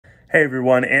Hey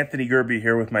everyone, Anthony Gerbi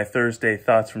here with my Thursday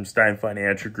Thoughts from Stein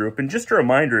Financial Group. And just a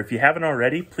reminder, if you haven't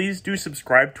already, please do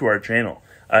subscribe to our channel.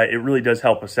 It really does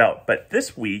help us out. But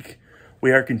this week,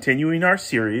 we are continuing our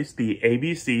series, the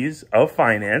ABCs of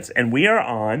Finance, and we are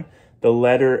on the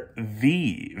letter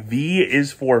V. V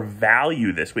is for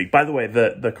value this week. By the way,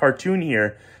 the cartoon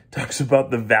here talks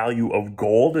about the value of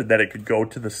gold and that it could go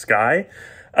to the sky.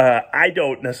 I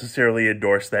don't necessarily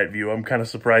endorse that view. I'm kind of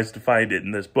surprised to find it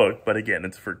in this book, but again,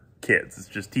 it's for kids. It's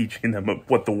just teaching them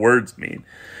what the words mean.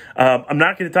 I'm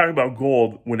not going to talk about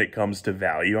gold when it comes to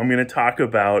value. I'm going to talk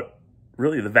about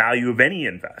really the value of any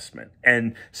investment,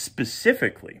 and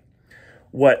specifically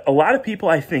what a lot of people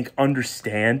I think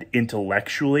understand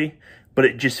intellectually, but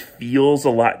it just feels a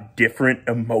lot different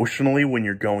emotionally when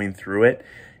you're going through it,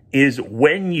 is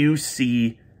when you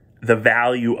see the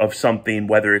value of something,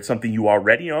 whether it's something you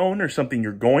already own or something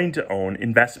you're going to own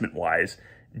investment-wise,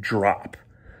 drop.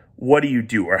 What do you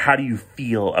do, or how do you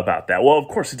feel about that? Well, of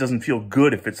course, it doesn't feel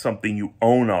good if it's something you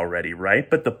own already, right?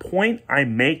 But the point I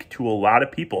make to a lot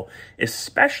of people,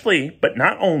 especially, but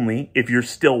not only if you're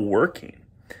still working,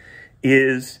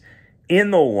 is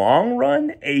in the long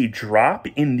run, a drop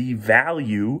in the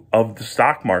value of the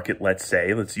stock market, let's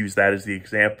say, let's use that as the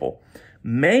example,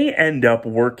 may end up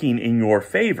working in your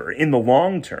favor in the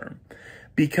long term.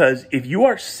 Because if you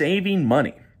are saving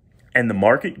money and the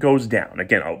market goes down,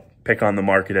 again, I'll pick on the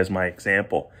market as my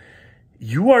example,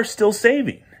 you are still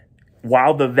saving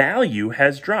while the value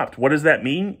has dropped. What does that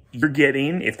mean? You're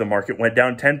getting, if the market went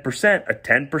down 10%, a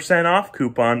 10% off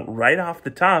coupon right off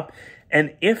the top.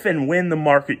 And if and when the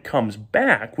market comes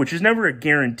back, which is never a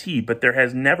guarantee, but there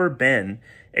has never been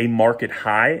a market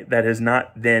high that has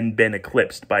not then been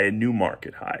eclipsed by a new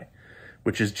market high,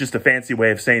 which is just a fancy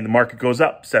way of saying the market goes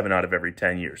up 7 out of every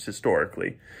 10 years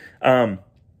historically.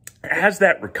 As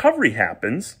that recovery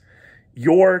happens,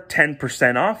 your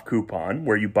 10% off coupon,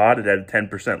 where you bought it at a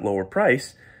 10% lower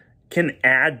price, can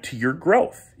add to your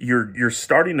growth. You're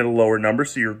starting at a lower number,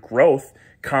 so your growth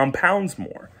compounds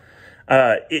more.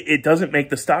 It doesn't make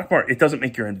the stock market, it doesn't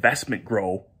make your investment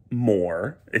grow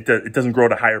more. It doesn't grow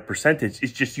at a higher percentage.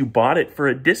 It's just you bought it for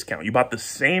a discount. You bought the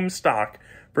same stock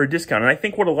for a discount. And I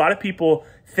think what a lot of people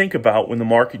think about when the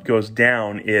market goes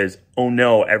down is, oh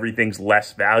no, everything's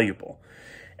less valuable.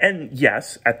 And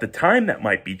yes, at the time that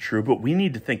might be true, but we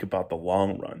need to think about the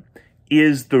long run.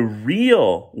 Is the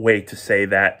real way to say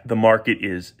that the market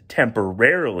is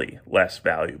temporarily less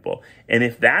valuable? And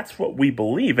if that's what we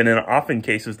believe, and in often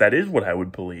cases that is what I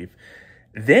would believe,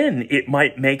 then it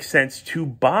might make sense to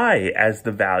buy as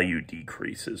the value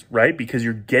decreases, right? Because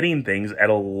you're getting things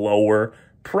at a lower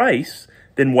price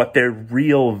than what their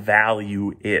real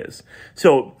value is.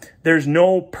 So there's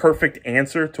no perfect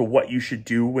answer to what you should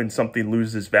do when something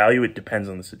loses value. It depends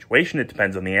on the situation. It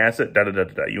depends on the asset,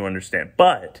 you understand.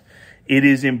 But it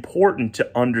is important to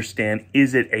understand,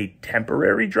 is it a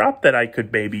temporary drop that I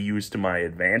could maybe use to my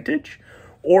advantage?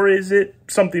 Or is it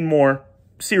something more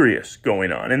serious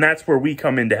going on? And that's where we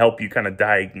come in to help you kind of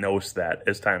diagnose that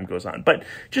as time goes on. But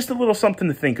just a little something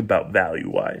to think about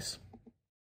value-wise.